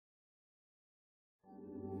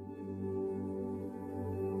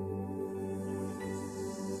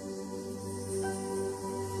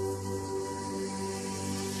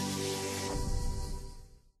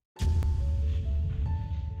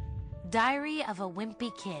Diary of a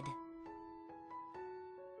Wimpy Kid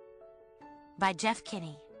by Jeff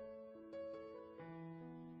Kinney.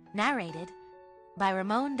 Narrated by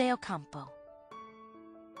Ramon de Ocampo.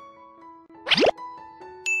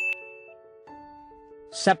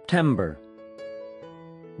 September.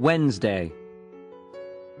 Wednesday.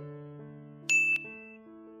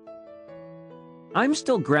 I'm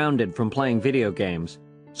still grounded from playing video games,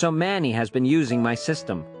 so Manny has been using my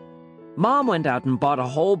system. Mom went out and bought a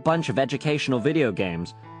whole bunch of educational video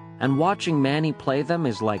games, and watching Manny play them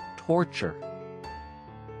is like torture.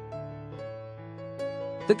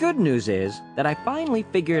 The good news is that I finally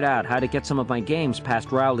figured out how to get some of my games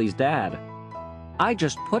past Rowley's dad. I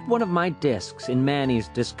just put one of my discs in Manny's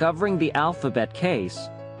Discovering the Alphabet case,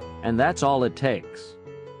 and that's all it takes.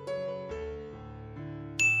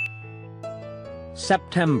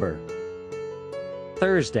 September.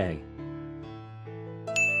 Thursday.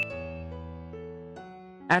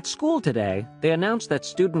 At school today, they announced that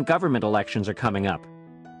student government elections are coming up.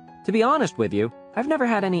 To be honest with you, I've never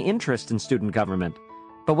had any interest in student government,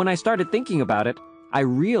 but when I started thinking about it, I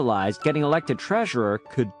realized getting elected treasurer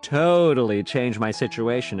could totally change my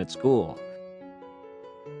situation at school.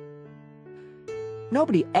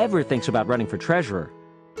 Nobody ever thinks about running for treasurer,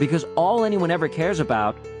 because all anyone ever cares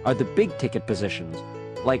about are the big-ticket positions,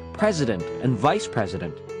 like president and vice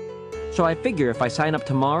president. So I figure if I sign up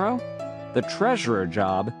tomorrow, the treasurer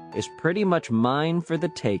job is pretty much mine for the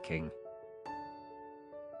taking.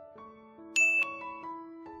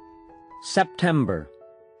 September.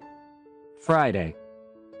 Friday.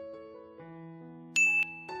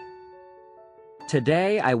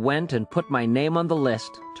 Today I went and put my name on the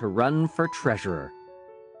list to run for treasurer.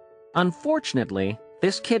 Unfortunately,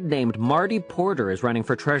 this kid named Marty Porter is running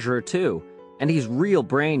for treasurer too, and he's real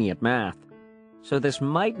brainy at math. So this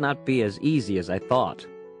might not be as easy as I thought.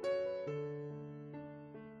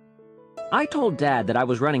 I told Dad that I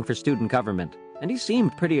was running for student government, and he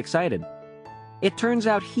seemed pretty excited. It turns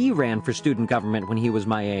out he ran for student government when he was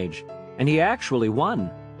my age, and he actually won.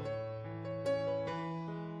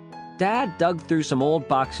 Dad dug through some old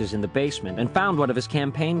boxes in the basement and found one of his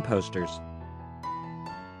campaign posters.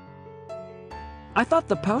 I thought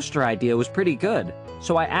the poster idea was pretty good,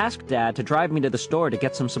 so I asked Dad to drive me to the store to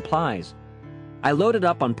get some supplies. I loaded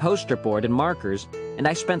up on poster board and markers, and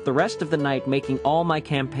I spent the rest of the night making all my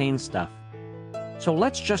campaign stuff. So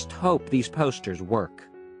let's just hope these posters work.